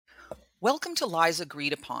Welcome to Lies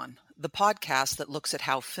Agreed Upon, the podcast that looks at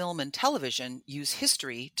how film and television use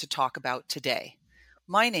history to talk about today.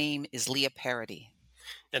 My name is Leah Parody.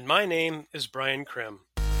 And my name is Brian Krim.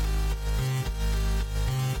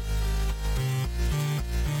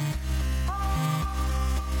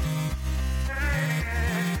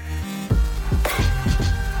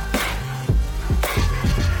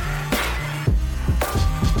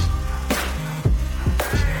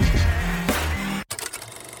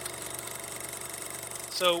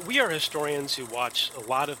 So we are historians who watch a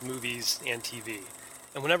lot of movies and TV.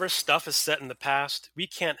 And whenever stuff is set in the past, we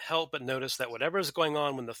can't help but notice that whatever is going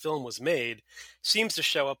on when the film was made seems to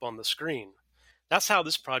show up on the screen. That's how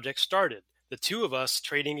this project started. The two of us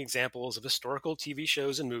trading examples of historical TV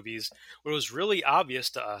shows and movies where it was really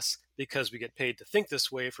obvious to us, because we get paid to think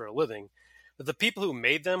this way for a living, that the people who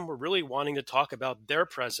made them were really wanting to talk about their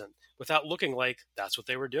present without looking like that's what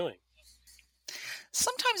they were doing.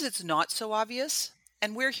 Sometimes it's not so obvious,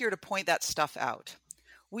 and we're here to point that stuff out.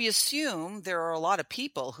 We assume there are a lot of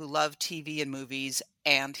people who love TV and movies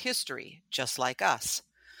and history, just like us.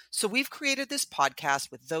 So we've created this podcast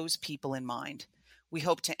with those people in mind. We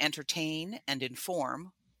hope to entertain and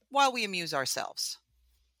inform while we amuse ourselves.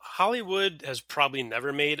 Hollywood has probably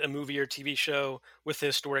never made a movie or TV show with a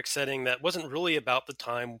historic setting that wasn't really about the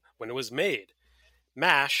time when it was made.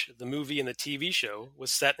 MASH, the movie and the TV show,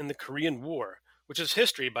 was set in the Korean War, which is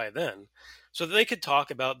history by then, so that they could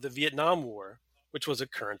talk about the Vietnam War, which was a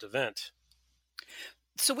current event.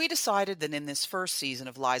 So we decided that in this first season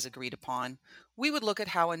of Lies Agreed Upon, we would look at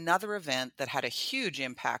how another event that had a huge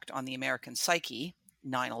impact on the American psyche,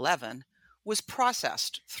 9/11, was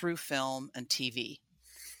processed through film and TV.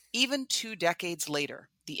 Even 2 decades later,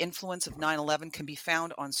 the influence of 9/11 can be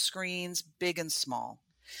found on screens big and small.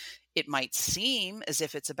 It might seem as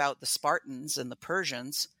if it's about the Spartans and the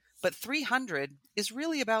Persians, but 300 is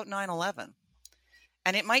really about 9/11.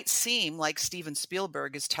 And it might seem like Steven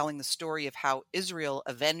Spielberg is telling the story of how Israel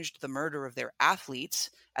avenged the murder of their athletes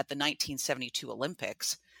at the 1972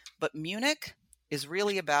 Olympics, but Munich is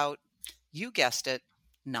really about, you guessed it,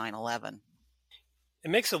 9/11. It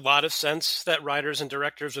makes a lot of sense that writers and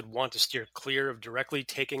directors would want to steer clear of directly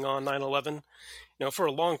taking on 9/11. For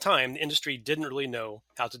a long time, the industry didn't really know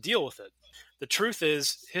how to deal with it. The truth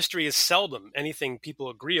is, history is seldom anything people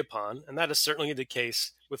agree upon, and that is certainly the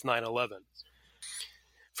case with 9/11.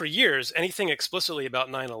 For years, anything explicitly about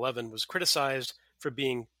 9/11 was criticized for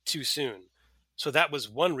being too soon. So that was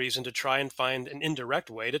one reason to try and find an indirect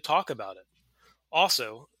way to talk about it.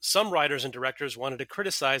 Also, some writers and directors wanted to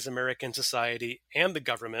criticize American society and the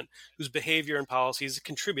government whose behavior and policies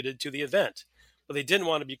contributed to the event, but they didn't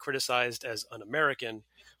want to be criticized as un-American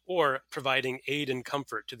or providing aid and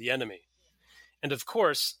comfort to the enemy. And of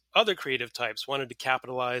course, other creative types wanted to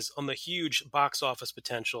capitalize on the huge box office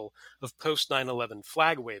potential of post-9/11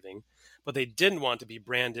 flag waving, but they didn't want to be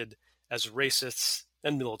branded as racists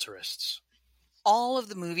and militarists. All of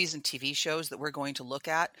the movies and TV shows that we're going to look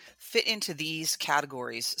at fit into these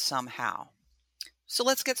categories somehow. So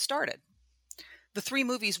let's get started. The 3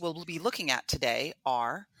 movies we'll be looking at today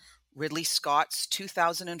are Ridley Scott's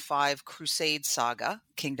 2005 Crusade saga,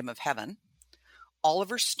 Kingdom of Heaven,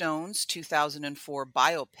 Oliver Stone's 2004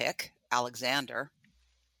 biopic, Alexander,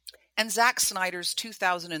 and Zack Snyder's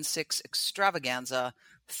 2006 extravaganza,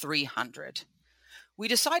 300. We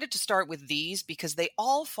decided to start with these because they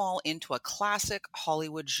all fall into a classic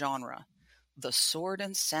Hollywood genre, the sword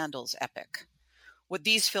and sandals epic. What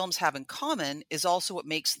these films have in common is also what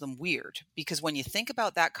makes them weird, because when you think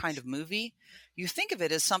about that kind of movie, you think of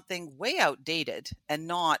it as something way outdated and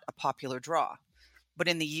not a popular draw. But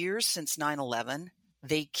in the years since 9/11,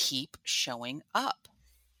 they keep showing up.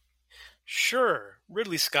 Sure,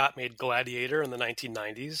 Ridley Scott made Gladiator in the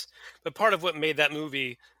 1990s, but part of what made that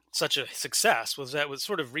movie such a success was that it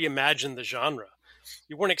sort of reimagined the genre.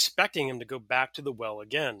 You weren't expecting him to go back to the well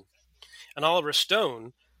again. And Oliver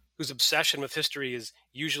Stone, whose obsession with history is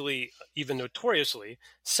usually, even notoriously,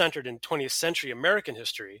 centered in 20th century American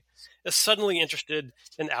history, is suddenly interested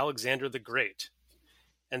in Alexander the Great.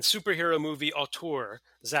 And superhero movie auteur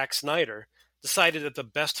Zack Snyder decided that the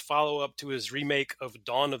best follow-up to his remake of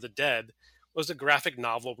Dawn of the Dead was a graphic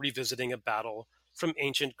novel revisiting a battle from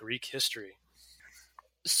ancient Greek history.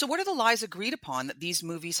 So what are the lies agreed upon that these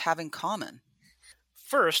movies have in common?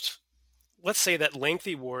 First, let's say that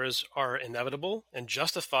lengthy wars are inevitable and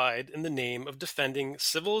justified in the name of defending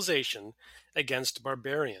civilization against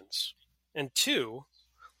barbarians. And 2,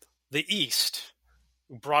 the East,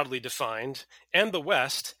 broadly defined, and the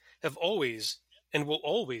West have always and will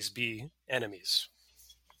always be enemies.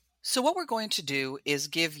 So what we're going to do is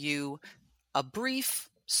give you a brief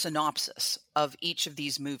synopsis of each of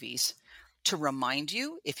these movies to remind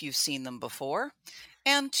you if you've seen them before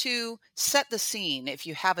and to set the scene if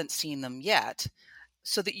you haven't seen them yet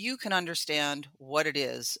so that you can understand what it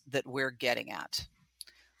is that we're getting at.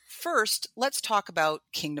 First, let's talk about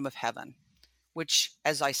Kingdom of Heaven, which,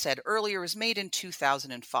 as I said earlier, was made in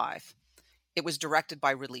 2005. It was directed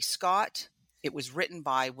by Ridley Scott. It was written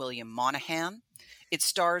by William Monahan. It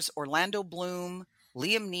stars Orlando Bloom,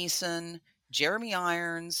 Liam Neeson, Jeremy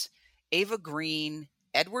Irons, Ava Green,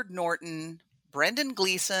 Edward Norton, Brendan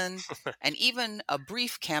Gleeson, and even a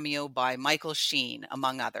brief cameo by Michael Sheen,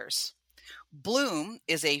 among others. Bloom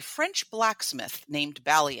is a French blacksmith named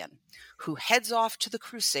Balian, who heads off to the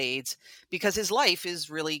Crusades because his life is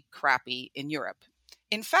really crappy in Europe.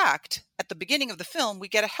 In fact, at the beginning of the film, we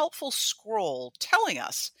get a helpful scroll telling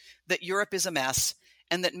us that Europe is a mess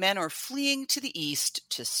and that men are fleeing to the east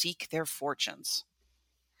to seek their fortunes.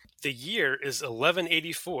 The year is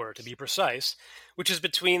 1184, to be precise, which is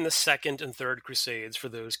between the Second and Third Crusades for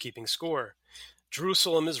those keeping score.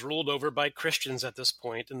 Jerusalem is ruled over by Christians at this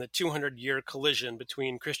point in the 200-year collision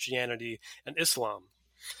between Christianity and Islam.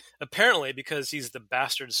 Apparently, because he's the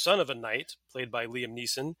bastard son of a knight, played by Liam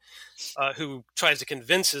Neeson, who tries to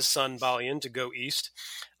convince his son Balian to go east,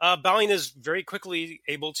 Balian is very quickly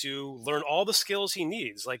able to learn all the skills he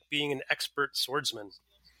needs, like being an expert swordsman.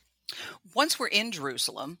 Once we're in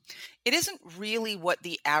Jerusalem, it isn't really what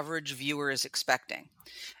the average viewer is expecting.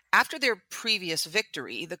 After their previous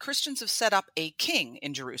victory, the Christians have set up a king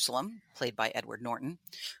in Jerusalem, played by Edward Norton,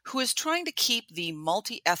 who is trying to keep the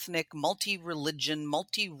multi-ethnic, multi-religion,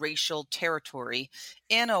 multi-racial territory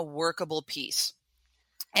in a workable peace.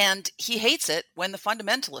 And he hates it when the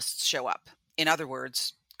fundamentalists show up. In other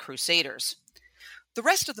words, crusaders. The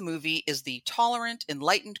rest of the movie is the tolerant,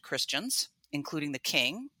 enlightened Christians, including the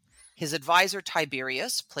king, his advisor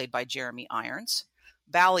Tiberius, played by Jeremy Irons,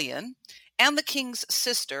 Balian, and the king's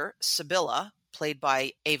sister, Sibylla, played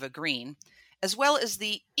by Ava Green, as well as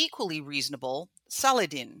the equally reasonable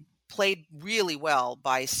Saladin, played really well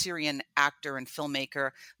by Syrian actor and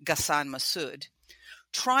filmmaker Ghassan Massoud,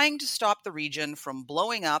 trying to stop the region from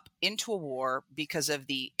blowing up into a war because of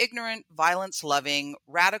the ignorant, violence-loving,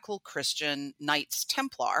 radical Christian Knights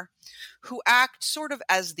Templar, who act sort of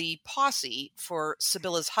as the posse for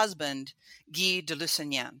Sibylla's husband, Guy de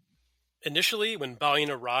Lusignan. Initially, when Balian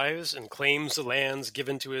arrives and claims the lands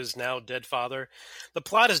given to his now dead father, the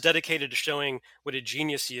plot is dedicated to showing what a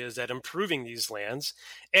genius he is at improving these lands,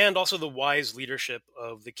 and also the wise leadership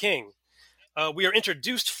of the king. We are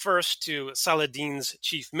introduced first to Saladin's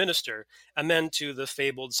chief minister, and then to the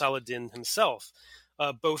fabled Saladin himself.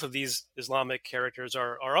 Both of these Islamic characters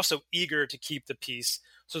are also eager to keep the peace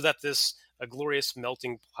so that this glorious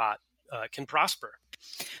melting pot can prosper.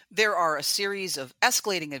 There are a series of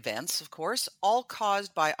escalating events, of course, all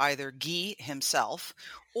caused by either Guy himself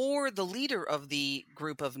or the leader of the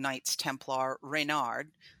group of Knights Templar, Reynard,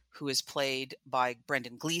 who is played by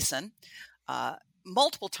Brendan Gleeson.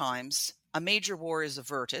 Multiple times, a major war is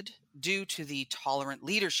averted due to the tolerant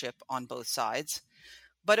leadership on both sides,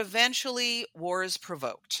 but eventually war is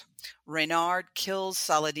provoked. Reynard kills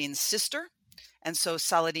Saladin's sister, and so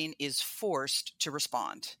Saladin is forced to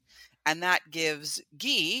respond. And that gives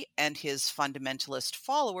Guy and his fundamentalist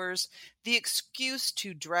followers the excuse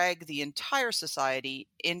to drag the entire society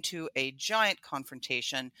into a giant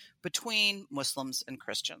confrontation between Muslims and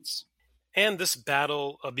Christians. And this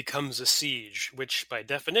battle becomes a siege, which by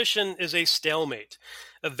definition is a stalemate.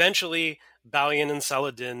 Eventually, Balian and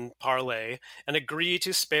Saladin parley and agree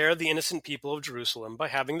to spare the innocent people of Jerusalem by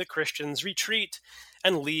having the Christians retreat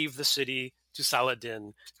and leave the city to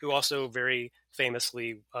Saladin, who also very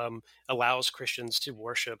famously allows Christians to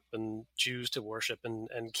worship and Jews to worship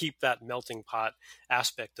and keep that melting pot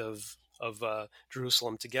aspect of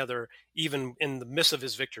Jerusalem together, even in the midst of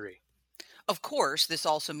his victory. Of course, this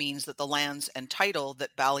also means that the lands and title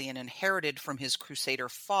that Balian inherited from his Crusader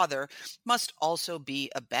father must also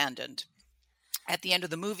be abandoned. At the end of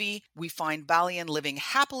the movie, we find Balian living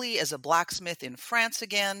happily as a blacksmith in France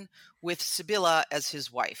again, with Sibylla as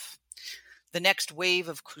his wife. The next wave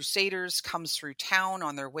of Crusaders comes through town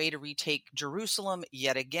on their way to retake Jerusalem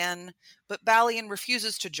yet again, but Balian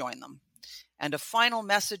refuses to join them. And a final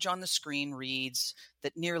message on the screen reads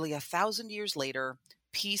that nearly 1,000 years later,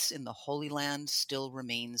 peace in the Holy Land still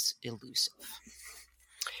remains elusive.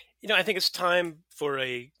 I think it's time for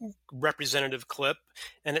a representative clip,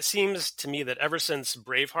 and it seems to me that ever since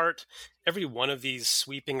Braveheart, every one of these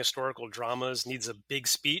sweeping historical dramas needs a big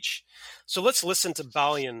speech. So let's listen to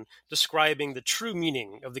Balian describing the true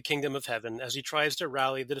meaning of the Kingdom of Heaven as he tries to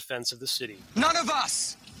rally the defense of the city. None of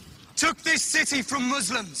us took this city from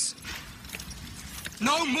Muslims.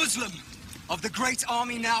 No Muslim of the great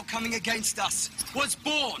army now coming against us was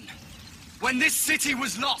born when this city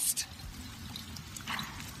was lost.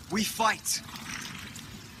 We fight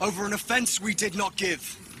over an offense we did not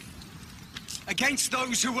give, against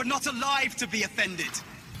those who were not alive to be offended.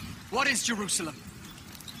 What is Jerusalem?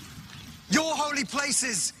 Your holy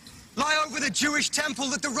places lie over the Jewish temple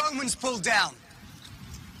that the Romans pulled down.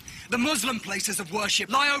 The Muslim places of worship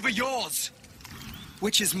lie over yours.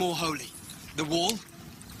 Which is more holy? The wall?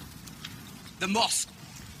 The mosque?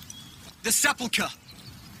 The sepulchre?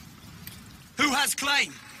 Who has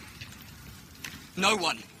claim? No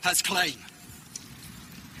one has claim.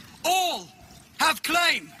 All have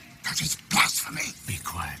claim. That is blasphemy. Be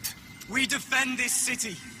quiet. We defend this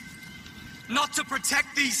city, not to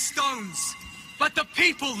protect these stones, but the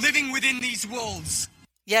people living within these walls.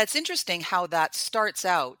 Yeah, it's interesting how that starts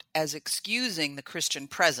out as excusing the Christian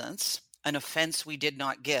presence, an offense we did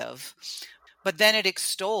not give, but then it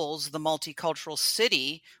extols the multicultural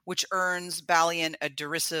city, which earns Balian a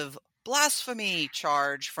derisive blasphemy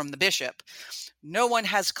charge from the bishop. No one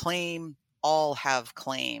has claim, all have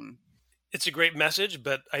claim. It's a great message,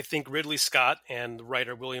 but I think Ridley Scott and the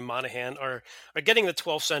writer William Monahan are getting the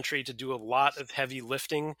 12th century to do a lot of heavy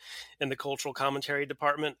lifting in the cultural commentary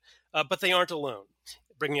department, but they aren't alone,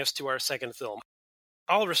 bringing us to our second film.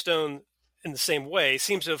 Oliver Stone, in the same way,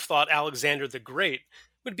 seems to have thought Alexander the Great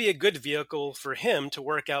would be a good vehicle for him to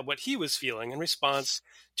work out what he was feeling in response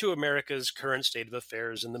to America's current state of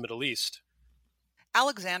affairs in the Middle East.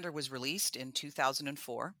 Alexander was released in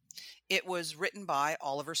 2004. It was written by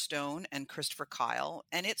Oliver Stone and Christopher Kyle,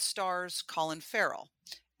 and it stars Colin Farrell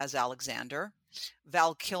as Alexander,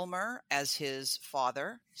 Val Kilmer as his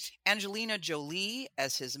father, Angelina Jolie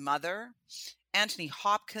as his mother, Anthony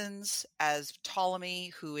Hopkins as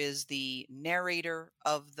Ptolemy, who is the narrator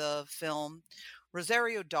of the film,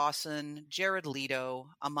 Rosario Dawson, Jared Leto,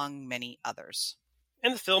 among many others.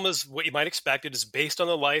 And the film is what you might expect. It is based on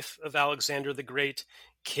the life of Alexander the Great,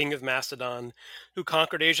 king of Macedon, who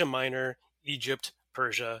conquered Asia Minor, Egypt,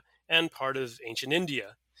 Persia, and part of ancient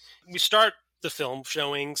India. We start the film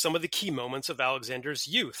showing some of the key moments of Alexander's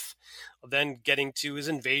youth, then getting to his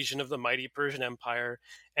invasion of the mighty Persian Empire,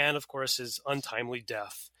 and of course his untimely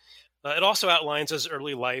death. It also outlines his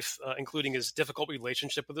early life, including his difficult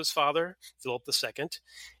relationship with his father, Philip II,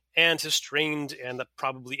 and his strained and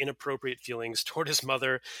probably inappropriate feelings toward his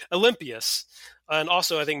mother, Olympias. And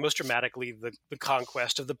also, I think most dramatically, the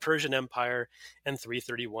conquest of the Persian Empire in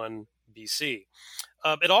 331 BC.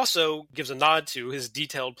 It also gives a nod to his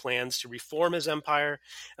detailed plans to reform his empire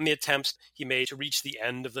and the attempts he made to reach the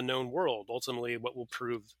end of the known world, ultimately what will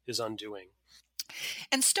prove his undoing.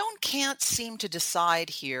 And Stone can't seem to decide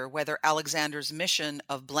here whether Alexander's mission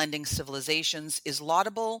of blending civilizations is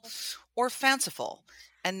laudable or fanciful,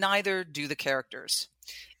 and neither do the characters.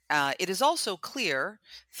 It is also clear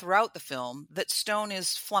throughout the film that Stone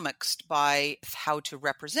is flummoxed by how to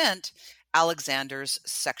represent Alexander's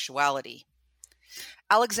sexuality.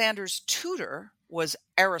 Alexander's tutor was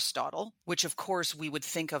Aristotle, which of course we would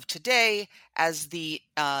think of today as the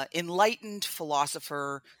enlightened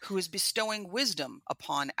philosopher who is bestowing wisdom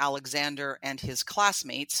upon Alexander and his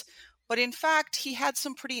classmates, but in fact he had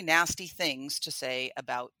some pretty nasty things to say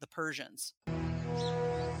about the Persians.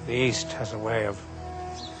 The East has a way of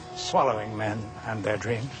swallowing men and their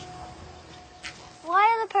dreams. Why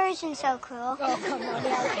are the Persians so cruel? Oh, come on,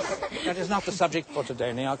 Niarchos. That is not the subject for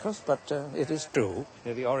today, Niarchos, but it is true.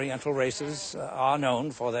 The Oriental races are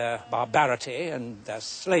known for their barbarity and their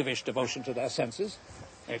slavish devotion to their senses.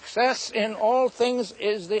 Excess in all things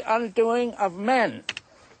is the undoing of men.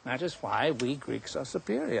 That is why we Greeks are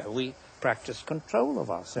superior. We practice control of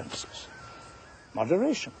our senses.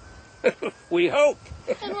 Moderation. We hope.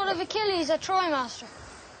 Then what of Achilles, a Troy master?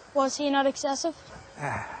 Was he not excessive?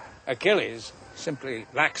 Achilles simply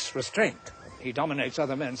lacks restraint. He dominates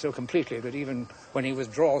other men so completely that even when he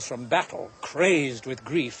withdraws from battle, crazed with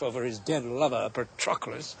grief over his dead lover,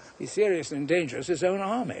 Patroclus, he seriously endangers his own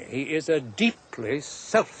army. He is a deeply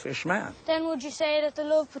selfish man. Then would you say that the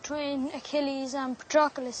love between Achilles and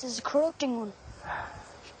Patroclus is a corrupting one?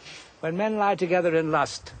 When men lie together in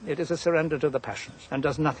lust, it is a surrender to the passions and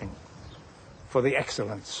does nothing for the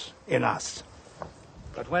excellence in us.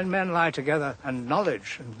 But when men lie together and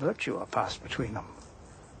knowledge and virtue are passed between them,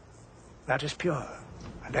 that is pure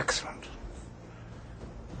and excellent.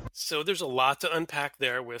 So there's a lot to unpack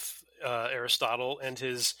there with Aristotle and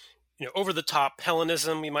his over-the-top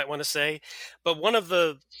Hellenism, you might want to say. But one of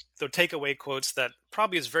the takeaway quotes that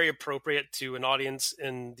probably is very appropriate to an audience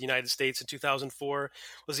in the United States in 2004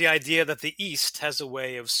 was the idea that the East has a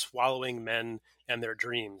way of swallowing men and their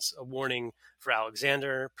dreams, a warning for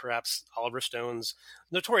Alexander, perhaps Oliver Stone's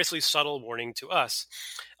notoriously subtle warning to us.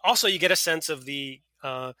 Also, you get a sense of the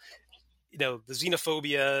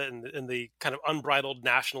xenophobia and the kind of unbridled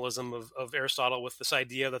nationalism of Aristotle, with this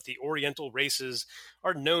idea that the Oriental races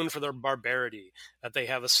are known for their barbarity, that they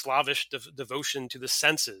have a slavish devotion to the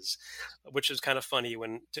senses, which is kind of funny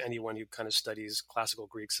to anyone who kind of studies classical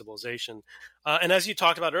Greek civilization. And as you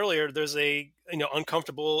talked about earlier, there's a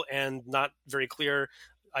uncomfortable and not very clear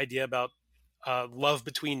idea about love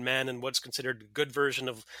between men and what's considered a good version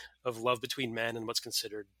of love between men and what's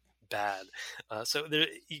considered bad. So there,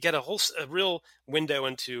 you get a real window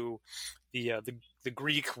into the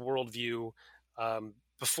Greek worldview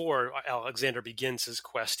before Alexander begins his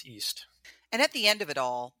quest east. And at the end of it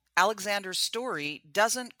all, Alexander's story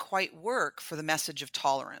doesn't quite work for the message of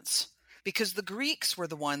tolerance, because the Greeks were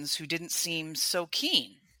the ones who didn't seem so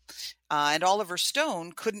keen. And Oliver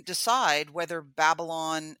Stone couldn't decide whether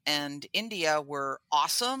Babylon and India were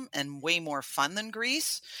awesome and way more fun than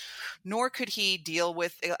Greece, nor could he deal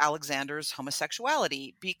with Alexander's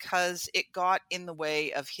homosexuality because it got in the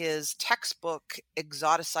way of his textbook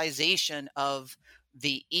exoticization of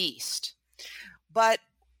the East. But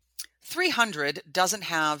 300 doesn't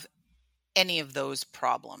have any of those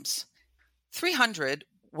problems. 300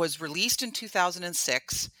 was released in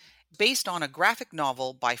 2006 based on a graphic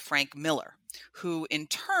novel by Frank Miller, who in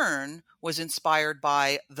turn was inspired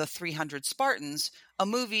by The 300 Spartans, a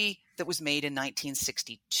movie that was made in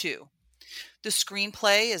 1962. The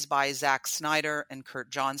screenplay is by Zack Snyder and Kurt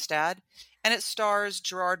Johnstad, and it stars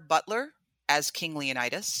Gerard Butler as King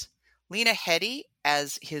Leonidas, Lena Headey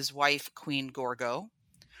as his wife Queen Gorgo,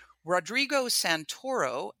 Rodrigo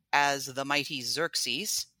Santoro as the mighty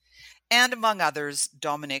Xerxes, and among others,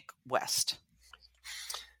 Dominic West.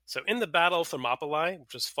 So in the Battle of Thermopylae,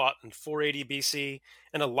 which was fought in 480 BC,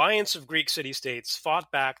 an alliance of Greek city-states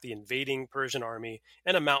fought back the invading Persian army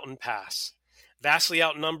in a mountain pass. Vastly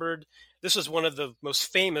outnumbered, this was one of the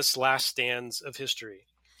most famous last stands of history.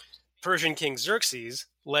 Persian King Xerxes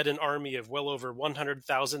led an army of well over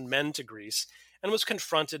 100,000 men to Greece and was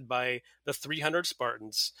confronted by the 300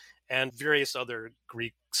 Spartans and various other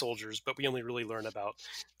Greek soldiers, but we only really learn about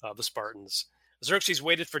the Spartans. Xerxes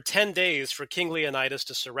waited for 10 days for King Leonidas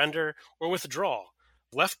to surrender or withdraw.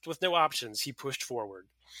 Left with no options, he pushed forward.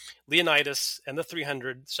 Leonidas and the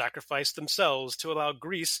 300 sacrificed themselves to allow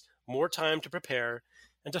Greece more time to prepare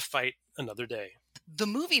and to fight another day. The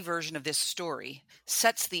movie version of this story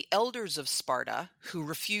sets the elders of Sparta, who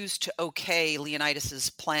refused to okay Leonidas's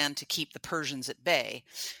plan to keep the Persians at bay,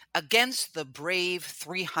 against the brave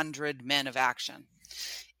 300 men of action.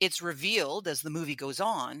 It's revealed as the movie goes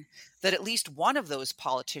on that at least one of those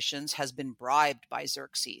politicians has been bribed by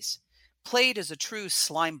Xerxes. Played as a true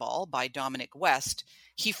slimeball by Dominic West,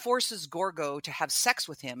 he forces Gorgo to have sex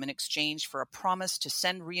with him in exchange for a promise to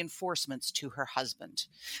send reinforcements to her husband.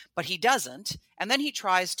 But he doesn't, and then he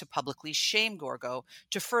tries to publicly shame Gorgo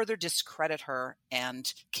to further discredit her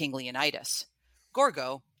and King Leonidas.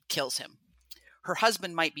 Gorgo kills him. Her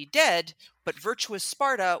husband might be dead, but virtuous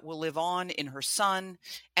Sparta will live on in her son,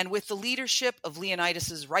 and with the leadership of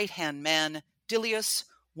Leonidas's right-hand man, Dilius,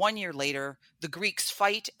 1 year later, the Greeks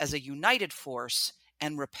fight as a united force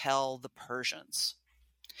and repel the Persians.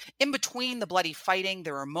 In between the bloody fighting,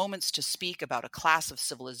 there are moments to speak about a class of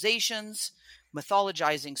civilizations,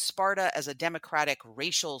 mythologizing Sparta as a democratic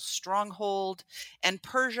racial stronghold, and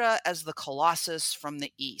Persia as the colossus from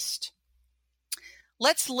the east.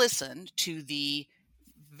 Let's listen to the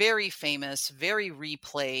very famous, very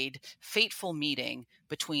replayed, fateful meeting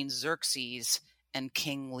between Xerxes and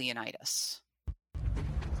King Leonidas.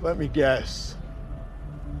 Let me guess.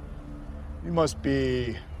 You must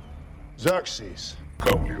be Xerxes.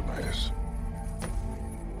 Come, Leonidas.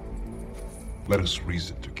 Let us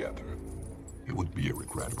reason together. It would be a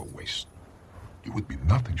regrettable waste. It would be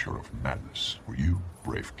nothing short of madness for you,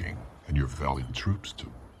 brave king, and your valiant troops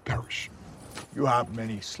to perish. You have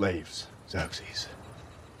many slaves, Xerxes,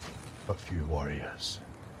 but few warriors.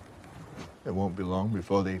 It won't be long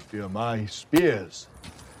before they fear my spears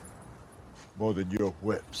more than your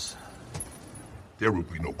whips. There will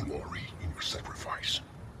be no glory in your sacrifice.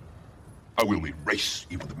 I will erase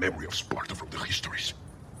even the memory of Sparta from the histories.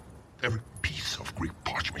 Every piece of Greek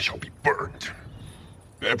parchment shall be burned.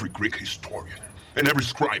 Every Greek historian and every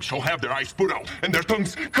scribe shall have their eyes put out and their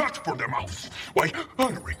tongues cut from their mouths. Why,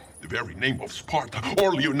 honoring the very name of Sparta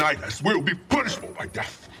or Leonidas will be punishable by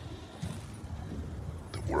death.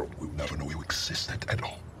 The world will never knew you existed at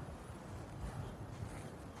all.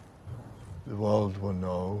 The world will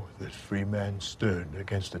know that free men stood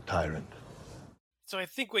against a tyrant. So I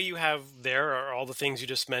think what you have there are all the things you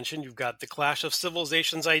just mentioned. You've got the clash of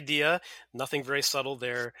civilizations idea, nothing very subtle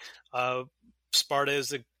there. Sparta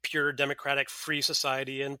is a pure democratic free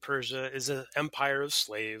society, and Persia is an empire of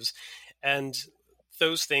slaves. And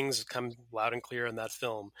those things come loud and clear in that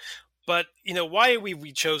film. But, why have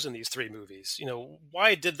we chosen these three movies?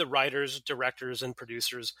 Why did the writers, directors, and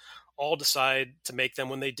producers all decide to make them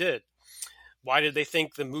when they did? Why did they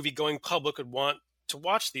think the movie-going public would want to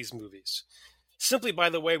watch these movies? Simply by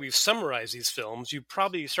the way we've summarized these films, you're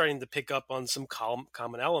probably starting to pick up on some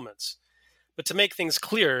common elements. But to make things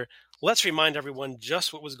clear, let's remind everyone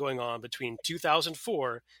just what was going on between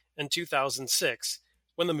 2004 and 2006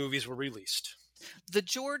 when the movies were released. The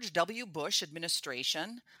George W. Bush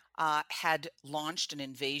administration had launched an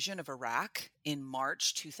invasion of Iraq in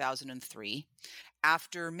March 2003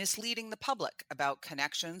 after misleading the public about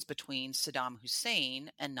connections between Saddam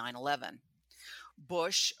Hussein and 9/11.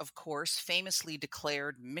 Bush, of course, famously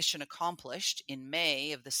declared mission accomplished in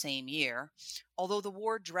May of the same year, although the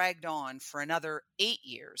war dragged on for another 8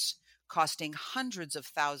 years, costing hundreds of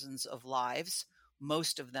thousands of lives,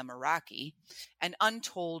 most of them Iraqi, and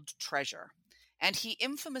untold treasure. And he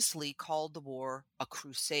infamously called the war a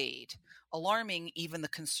crusade, alarming even the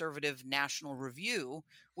conservative National Review,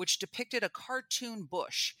 which depicted a cartoon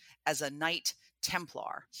Bush as a Knight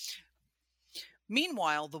Templar.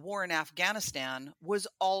 Meanwhile, the war in Afghanistan was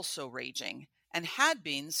also raging and had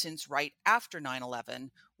been since right after 9/11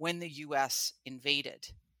 when the U.S.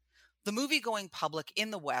 invaded. The movie-going public in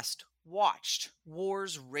the West watched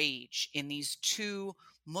wars rage in these two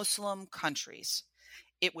Muslim countries.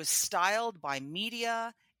 It was styled by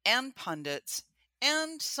media and pundits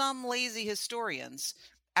and some lazy historians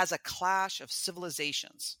as a clash of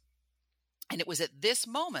civilizations. And it was at this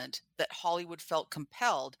moment that Hollywood felt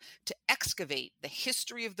compelled to excavate the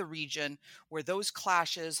history of the region where those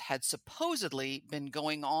clashes had supposedly been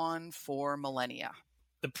going on for millennia.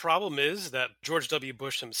 The problem is that George W.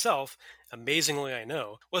 Bush himself, amazingly I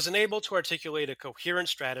know, was unable to articulate a coherent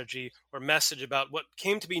strategy or message about what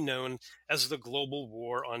came to be known as the global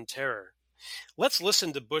war on terror. Let's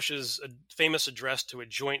listen to Bush's famous address to a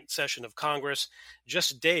joint session of Congress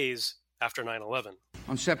just days after 9/11.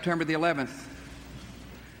 On September the 11th,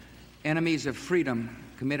 enemies of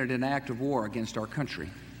freedom committed an act of war against our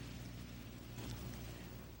country.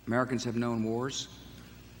 Americans have known wars,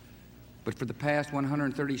 but for the past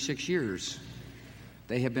 136 years,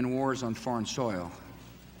 they have been wars on foreign soil,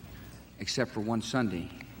 except for one Sunday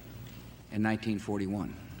in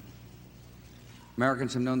 1941.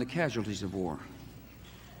 Americans have known the casualties of war,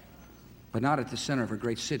 but not at the center of a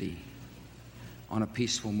great city on a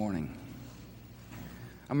peaceful morning.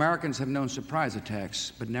 Americans have known surprise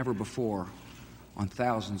attacks, but never before on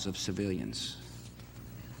thousands of civilians.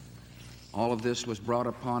 All of this was brought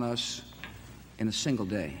upon us in a single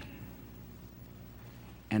day,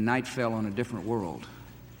 and night fell on a different world,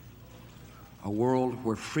 a world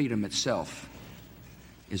where freedom itself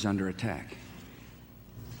is under attack.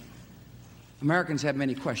 Americans have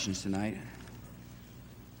many questions tonight.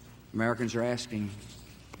 Americans are asking,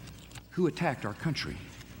 who attacked our country?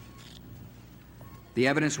 The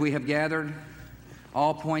evidence we have gathered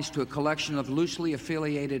all points to a collection of loosely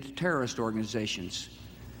affiliated terrorist organizations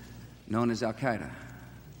known as Al-Qaeda.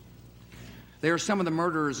 They are some of the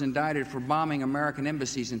murderers indicted for bombing American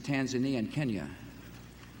embassies in Tanzania and Kenya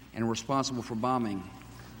and responsible for bombing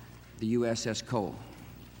the USS Cole.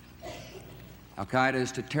 Al-Qaeda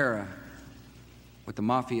is to terror what the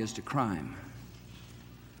mafia is to crime,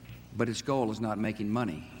 but its goal is not making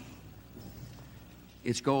money.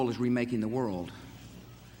 Its goal is remaking the world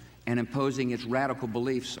and imposing its radical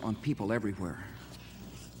beliefs on people everywhere.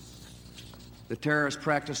 The terrorists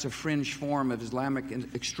practice a fringe form of Islamic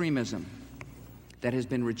extremism that has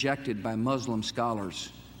been rejected by Muslim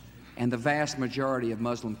scholars and the vast majority of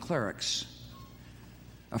Muslim clerics,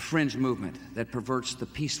 a fringe movement that perverts the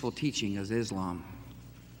peaceful teaching of Islam.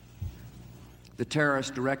 The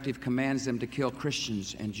terrorist directive commands them to kill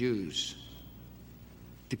Christians and Jews,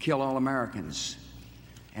 to kill all Americans,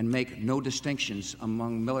 and make no distinctions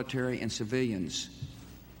among military and civilians,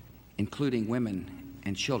 including women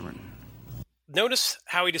and children. Notice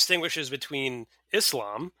how he distinguishes between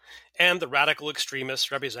Islam and the radical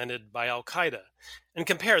extremists represented by Al-Qaeda, and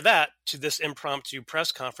compare that to this impromptu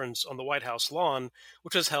press conference on the White House lawn,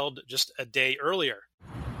 which was held just a day earlier.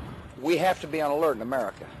 We have to be on alert in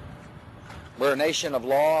America. We're a nation of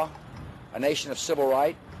law, a nation of civil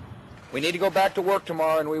right. We need to go back to work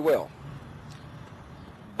tomorrow, and we will.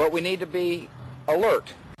 But we need to be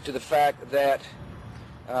alert to the fact that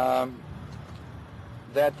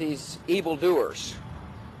that these evildoers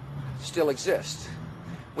still exist.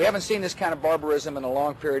 We haven't seen this kind of barbarism in a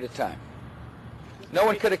long period of time. No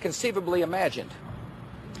one could have conceivably imagined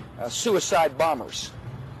suicide bombers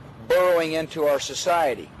burrowing into our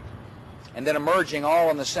society and then emerging all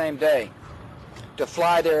on the same day to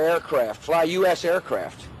fly their aircraft, fly U.S.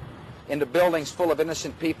 aircraft into buildings full of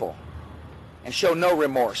innocent people and show no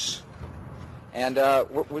remorse. And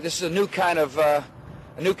this is a new kind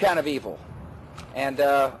of evil, and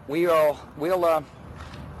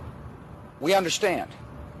we understand,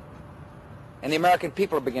 and the American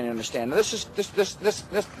people are beginning to understand. Now,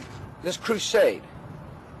 this crusade,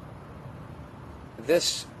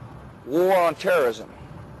 this war on terrorism,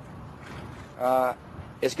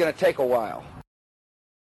 is going to take a while.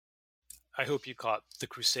 I hope you caught the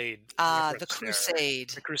crusade. The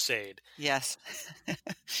crusade. The crusade. Yes.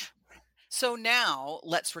 So now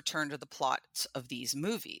let's return to the plots of these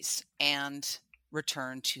movies and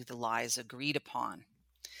return to the lies agreed upon.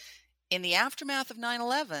 In the aftermath of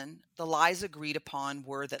 9/11, the lies agreed upon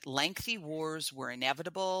were that lengthy wars were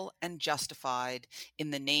inevitable and justified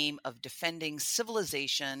in the name of defending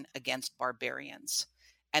civilization against barbarians,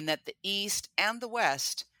 and that the East and the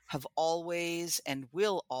West have always and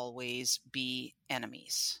will always be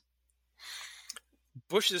enemies.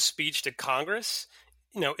 Bush's speech to Congress,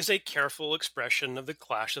 is a careful expression of the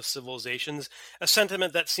clash of civilizations, a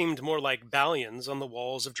sentiment that seemed more like Balians on the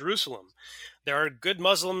walls of Jerusalem. There are good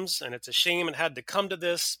Muslims, and it's a shame it had to come to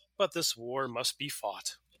this, but this war must be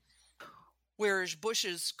fought. Whereas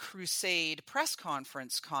Bush's crusade press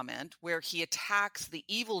conference comment, where he attacks the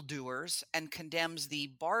evildoers and condemns the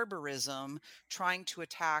barbarism trying to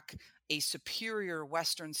attack a superior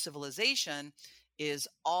Western civilization, is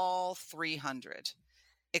all 300.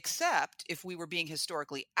 Except, if we were being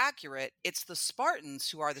historically accurate, it's the Spartans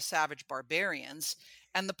who are the savage barbarians,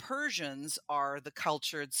 and the Persians are the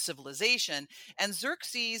cultured civilization. And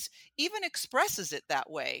Xerxes even expresses it that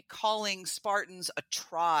way, calling Spartans a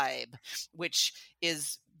tribe, which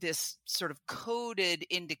is this sort of coded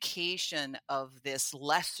indication of this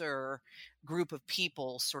lesser group of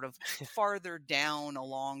people sort of farther down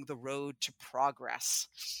along the road to progress.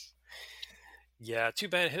 Yeah, too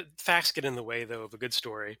bad facts get in the way, though, of a good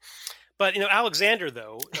story. But, Alexander,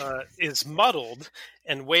 though, is muddled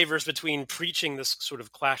and wavers between preaching this sort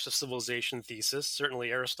of clash of civilization thesis, certainly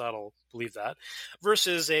Aristotle believed that,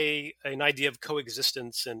 versus an idea of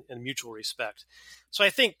coexistence and mutual respect. So I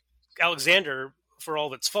think Alexander, for all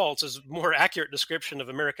of its faults, is a more accurate description of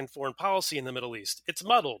American foreign policy in the Middle East. It's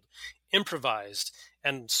muddled, improvised,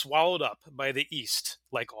 and swallowed up by the East,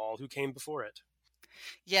 like all who came before it.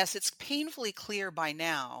 Yes, it's painfully clear by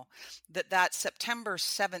now that September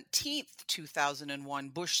 17th, 2001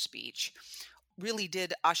 Bush speech really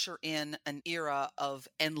did usher in an era of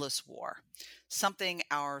endless war, something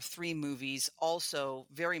our three movies also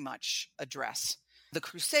very much address. The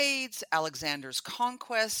Crusades, Alexander's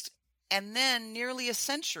conquest, and then nearly a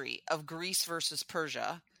century of Greece versus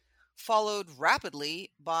Persia, followed rapidly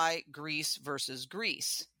by Greece versus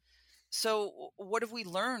Greece. So what have we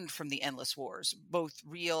learned from the endless wars, both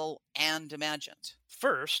real and imagined?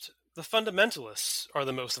 First, the fundamentalists are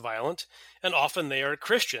the most violent, and often they are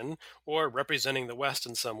Christian or representing the West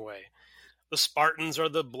in some way. The Spartans are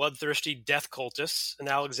the bloodthirsty death cultists, and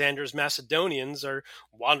Alexander's Macedonians are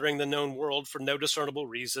wandering the known world for no discernible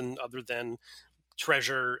reason other than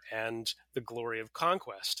treasure and the glory of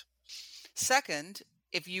conquest. Second,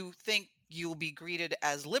 if you think you'll be greeted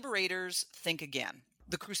as liberators, think again.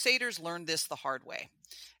 The Crusaders learned this the hard way,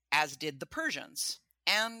 as did the Persians,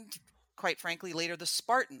 and quite frankly, later the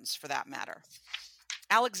Spartans, for that matter.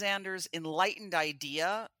 Alexander's enlightened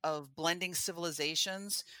idea of blending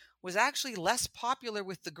civilizations was actually less popular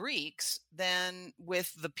with the Greeks than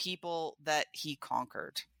with the people that he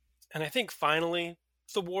conquered. And I think finally,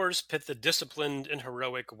 the wars pit the disciplined and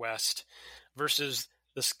heroic West versus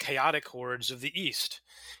the chaotic hordes of the East.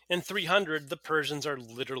 In 300, the Persians are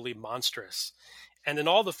literally monstrous. And in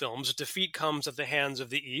all the films, defeat comes at the hands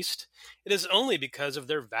of the East. It is only because of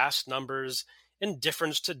their vast numbers,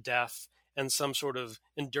 indifference to death, and some sort of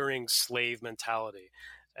enduring slave mentality.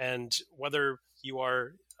 And whether you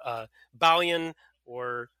are Balian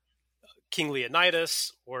or King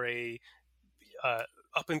Leonidas or a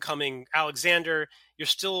up-and-coming Alexander, you're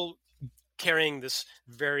still carrying this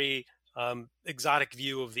very exotic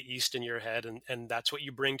view of the East in your head, and that's what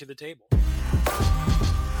you bring to the table.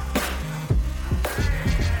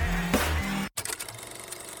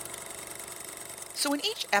 So, in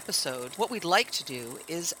each episode, what we'd like to do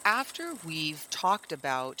is after we've talked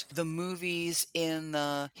about the movies in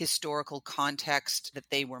the historical context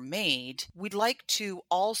that they were made, we'd like to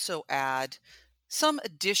also add some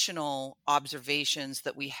additional observations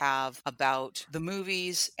that we have about the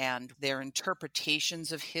movies and their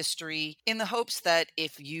interpretations of history, in the hopes that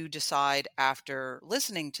if you decide after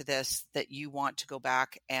listening to this that you want to go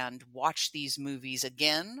back and watch these movies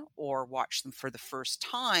again or watch them for the first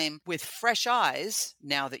time with fresh eyes,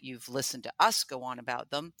 now that you've listened to us go on about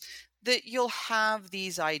them, that you'll have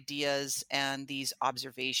these ideas and these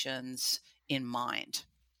observations in mind.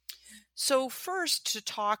 So first, to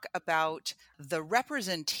talk about the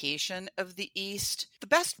representation of the East, the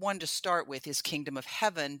best one to start with is Kingdom of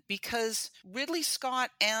Heaven, because Ridley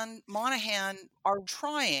Scott and Monahan are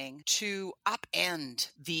trying to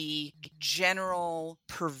upend the general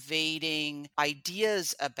pervading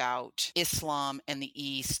ideas about Islam and the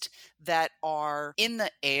East that are in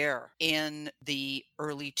the air in the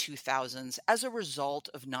early 2000s as a result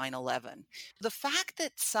of 9/11. The fact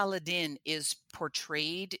that Saladin is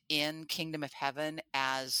portrayed in Kingdom of Heaven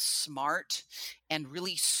as smart and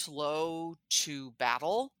really slow to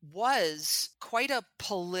battle was quite a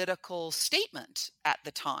political statement at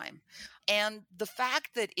the time. And the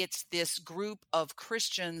fact that it's this group of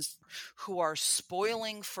Christians who are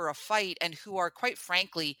spoiling for a fight and who are, quite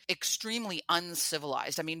frankly, extremely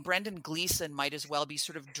uncivilized. I mean, Brendan Gleeson might as well be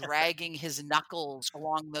sort of dragging his knuckles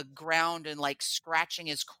along the ground and like scratching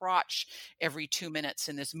his crotch every 2 minutes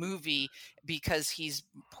in this movie because he's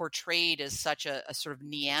portrayed as such a sort of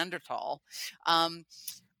Neanderthal.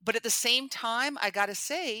 But at the same time, I got to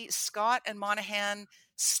say, Scott and Monahan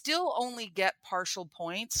still only get partial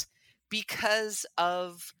points because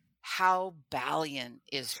of how Balian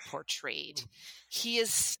is portrayed. He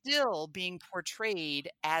is still being portrayed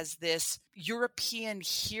as this European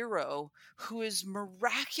hero who is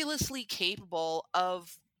miraculously capable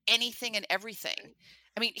of anything and everything.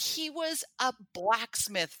 I mean, he was a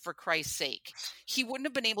blacksmith, for Christ's sake. He wouldn't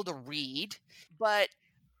have been able to read, but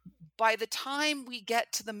by the time we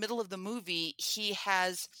get to the middle of the movie, he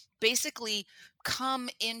has basically come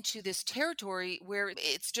into this territory where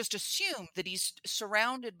it's just assumed that he's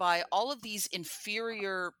surrounded by all of these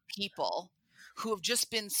inferior people who have just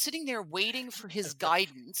been sitting there waiting for his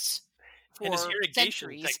guidance And his for irrigation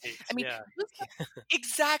centuries. techniques, I mean, yeah.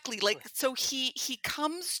 exactly. Like, so he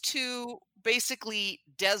comes to basically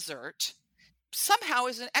desert somehow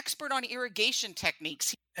as an expert on irrigation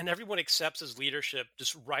techniques. And everyone accepts his leadership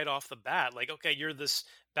just right off the bat. Like, okay, you're this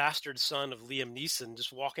bastard son of Liam Neeson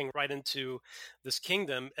just walking right into this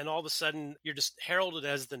kingdom, and all of a sudden you're just heralded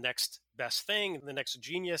as the next best thing, the next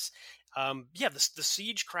genius. The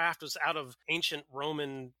siege craft was out of ancient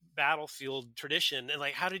Roman battlefield tradition. And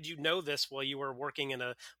like, how did you know this while you were working in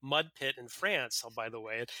a mud pit in France, by the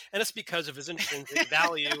way? And it's because of his intrinsic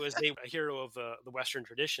value as a hero of the Western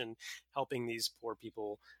tradition, helping these poor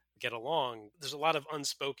people get along. There's a lot of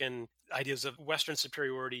unspoken ideas of Western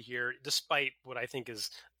superiority here, despite what I think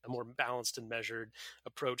is a more balanced and measured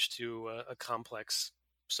approach to a complex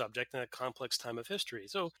subject and a complex time of history.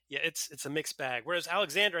 So yeah, it's a mixed bag. Whereas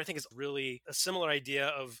Alexander, I think, is really a similar idea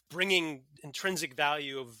of bringing intrinsic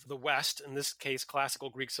value of the West, in this case,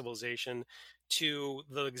 classical Greek civilization, to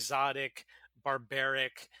the exotic,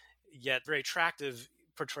 barbaric, yet very attractive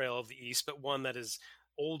portrayal of the East, but one that is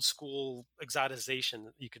old school exotization,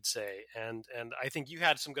 you could say. And I think you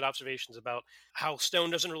had some good observations about how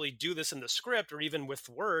Stone doesn't really do this in the script or even with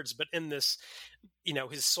words, but in this,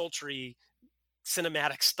 his sultry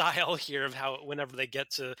cinematic style here of how whenever they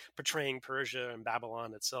get to portraying Persia and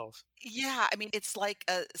Babylon itself. Yeah, I mean, it's like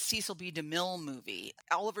a Cecil B. DeMille movie.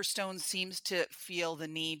 Oliver Stone seems to feel the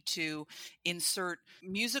need to insert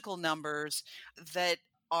musical numbers that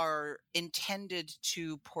are intended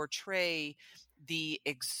to portray the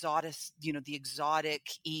exotic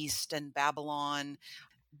East and Babylon,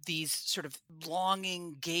 these sort of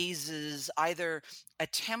longing gazes, either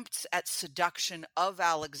attempts at seduction of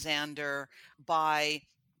Alexander by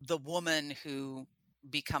the woman who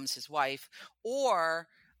becomes his wife, or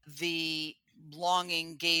the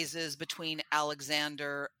longing gazes between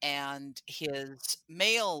Alexander and his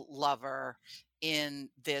male lover in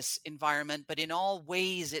this environment. But in all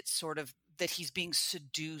ways, it's sort of that he's being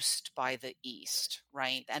seduced by the East,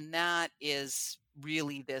 right? And that is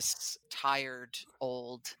really this tired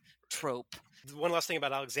old trope. One last thing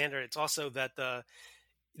about Alexander, it's also that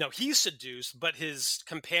he's seduced, but his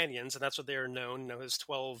companions, and that's what they are known, his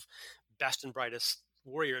 12 best and brightest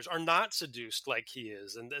warriors, are not seduced like he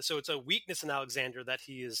is. And so it's a weakness in Alexander that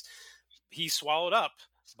he's swallowed up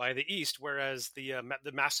by the East, whereas the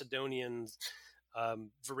Macedonians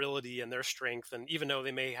virility and their strength. And even though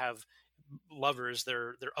they may have lovers,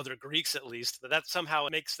 they're other Greeks at least, that somehow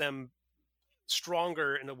makes them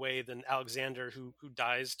stronger in a way than Alexander, who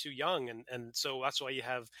dies too young. And so that's why you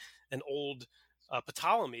have an old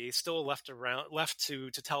Ptolemy still left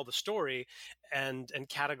to tell the story and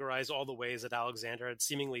categorize all the ways that Alexander had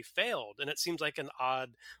seemingly failed. And it seems like an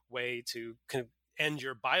odd way to end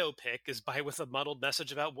your biopic is with a muddled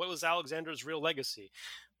message about what was Alexander's real legacy.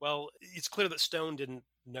 Well, it's clear that Stone didn't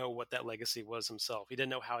know what that legacy was himself. He didn't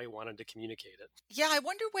know how he wanted to communicate it. Yeah, I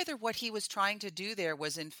wonder whether what he was trying to do there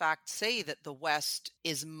was in fact say that the West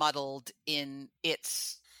is muddled in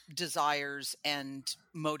its desires and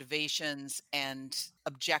motivations and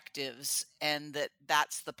objectives, and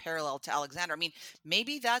that's the parallel to Alexander. I mean,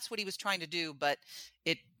 maybe that's what he was trying to do, but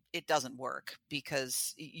it doesn't work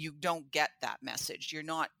because you don't get that message.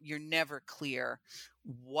 You're never clear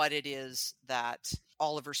what it is that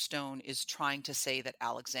Oliver Stone is trying to say that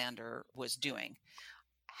Alexander was doing.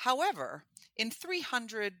 However, in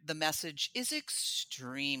 300, the message is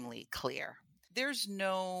extremely clear. There's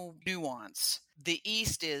no nuance. The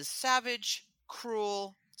East is savage,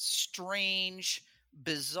 cruel, strange,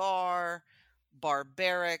 bizarre,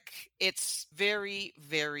 barbaric. It's very,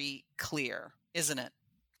 very clear, isn't it?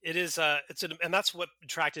 It is, and that's what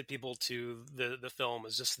attracted people to the film,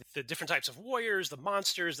 is just the different types of warriors, the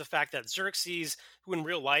monsters, the fact that Xerxes, who in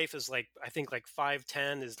real life is I think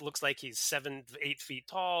 5'10", looks like he's 7 to 8 feet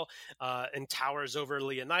tall, and towers over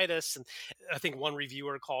Leonidas. And I think one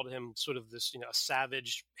reviewer called him sort of this, a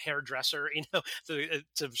savage hairdresser,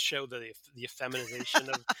 to show the effeminization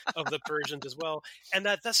of the Persians as well. And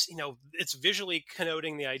that's, it's visually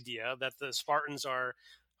connoting the idea that the Spartans are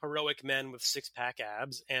heroic men with six-pack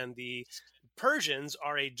abs, and the Persians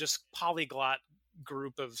are a just polyglot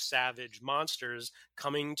group of savage monsters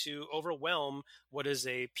coming to overwhelm what is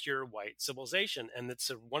a pure white civilization. And it's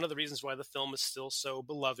one of the reasons why the film is still so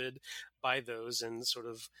beloved by those in sort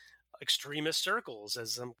of extremist circles,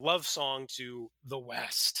 as a love song to the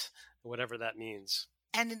West, whatever that means.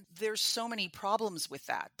 And there's so many problems with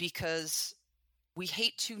that, because we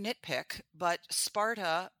hate to nitpick, but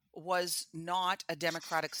Sparta was not a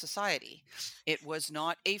democratic society. It was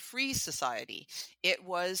not a free society. It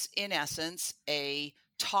was, in essence, a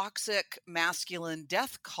toxic masculine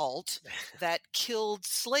death cult that killed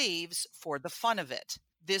slaves for the fun of it.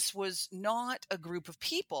 This was not a group of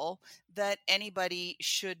people that anybody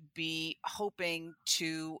should be hoping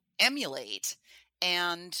to emulate.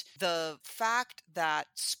 And the fact that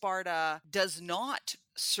Sparta does not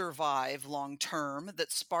survive long term,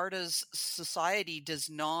 that Sparta's society does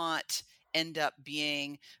not end up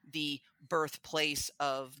being the birthplace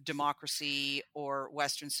of democracy or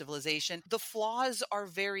Western civilization, the flaws are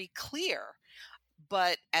very clear.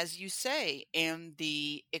 But as you say, in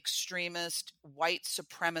the extremist, white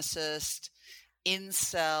supremacist,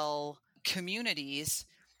 incel communities,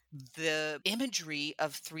 the imagery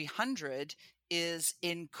of 300 is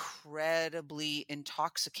incredibly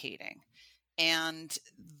intoxicating. And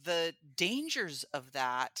the dangers of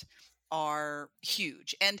that are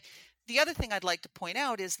huge. And the other thing I'd like to point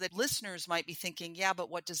out is that listeners might be thinking, yeah, but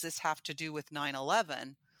what does this have to do with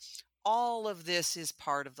 9/11? All of this is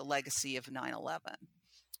part of the legacy of 9/11.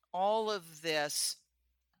 All of this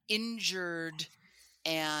injured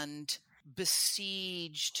and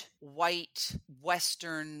besieged white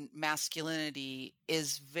Western masculinity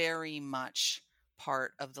is very much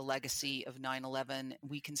part of the legacy of 9/11.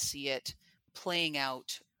 We can see it playing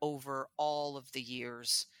out over all of the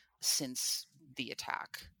years since the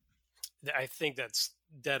attack. I think that's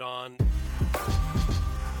dead on.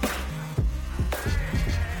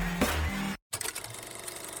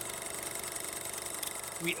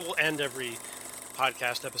 We will end every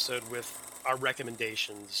podcast episode with our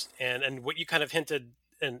recommendations, and what you kind of hinted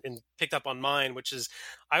and picked up on mine, which is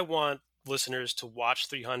I want listeners to watch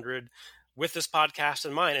 300 with this podcast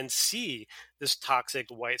in mind and see this toxic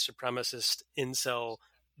white supremacist incel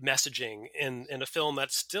messaging in a film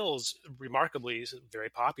that still is remarkably very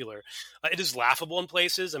popular. It is laughable in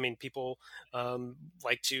places. I mean, people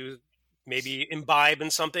like to maybe imbibe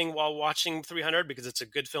in something while watching 300 because it's a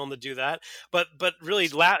good film to do that. But really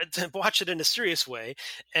to watch it in a serious way,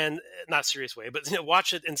 and not serious way, but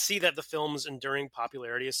watch it and see that the film's enduring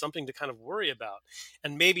popularity is something to kind of worry about.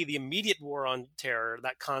 And maybe the immediate war on terror,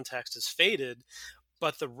 that context is faded,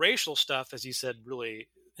 but the racial stuff, as you said, really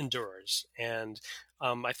endures. And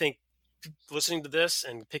I think listening to this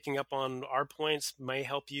and picking up on our points may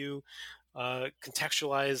help you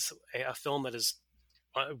contextualize a film that is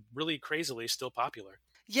really crazily still popular.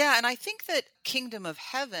 Yeah, and I think that Kingdom of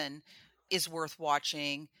Heaven is worth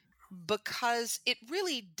watching because it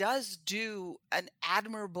really does do an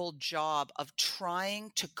admirable job of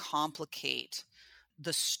trying to complicate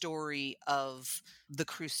the story of the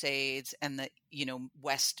Crusades and the,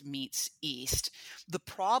 West meets East. The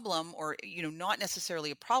problem, or, not necessarily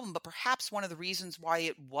a problem, but perhaps one of the reasons why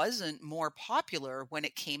it wasn't more popular when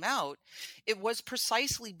it came out, it was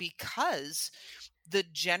precisely because the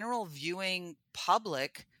general viewing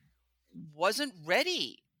public wasn't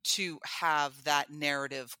ready to have that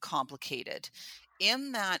narrative complicated.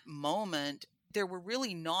 In that moment, there were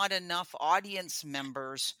really not enough audience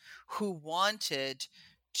members who wanted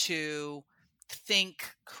to think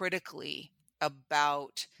critically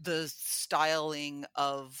about the styling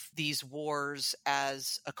of these wars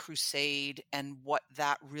as a crusade and what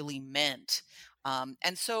that really meant.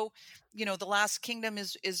 And so, The Last Kingdom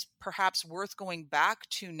is perhaps worth going back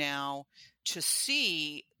to now to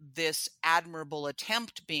see this admirable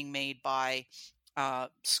attempt being made by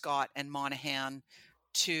Scott and Monahan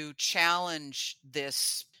to challenge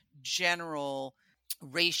this general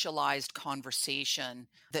racialized conversation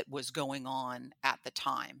that was going on at the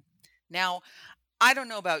time. Now, I don't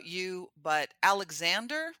know about you, but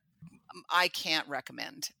Alexander, I can't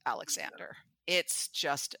recommend Alexander. It's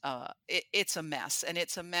just it's a mess, and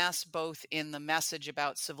it's a mess both in the message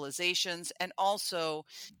about civilizations and also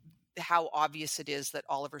how obvious it is that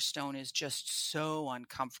Oliver Stone is just so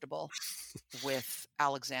uncomfortable with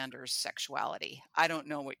Alexander's sexuality. I don't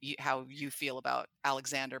know how you feel about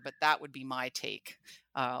Alexander, but that would be my take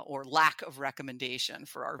or lack of recommendation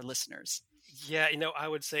for our listeners. Yeah, I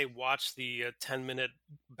would say watch the 10-minute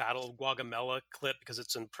Battle of Gaugamela clip because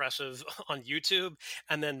it's impressive on YouTube,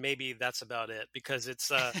 and then maybe that's about it because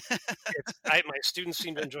my students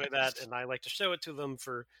seem to enjoy that, and I like to show it to them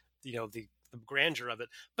for the grandeur of it.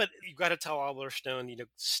 But you got to tell Oliver Stone,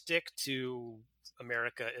 stick to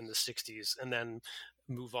America in the 60s and then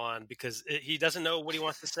move on because he doesn't know what he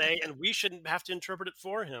wants to say and we shouldn't have to interpret it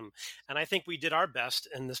for him. And I think we did our best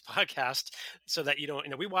in this podcast so that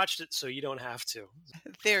we watched it so you don't have to.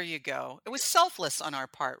 There you go. It was selfless on our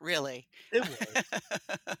part, really. It was.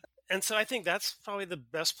 And so I think that's probably the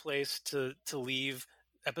best place to leave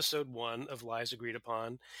episode 1 of Lies Agreed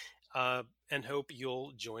Upon. And hope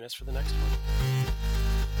you'll join us for the next one.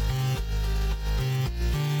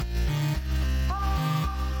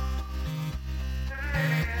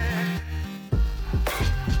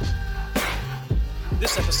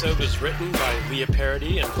 This episode was written by Leah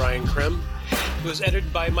Parody and Brian Krim. It was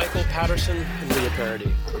edited by Michael Patterson and Leah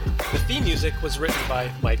Parody. The theme music was written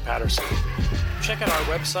by Mike Patterson. Check out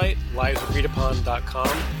our website, liesagreedupon.com,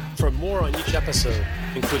 for more on each episode,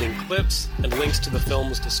 including clips and links to the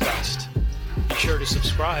films discussed. Be sure to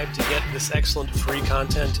subscribe to get this excellent free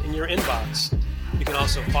content in your inbox. You can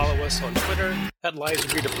also follow us on Twitter at Lies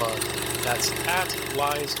Agreed Upon. That's at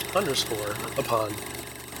Lies_upon.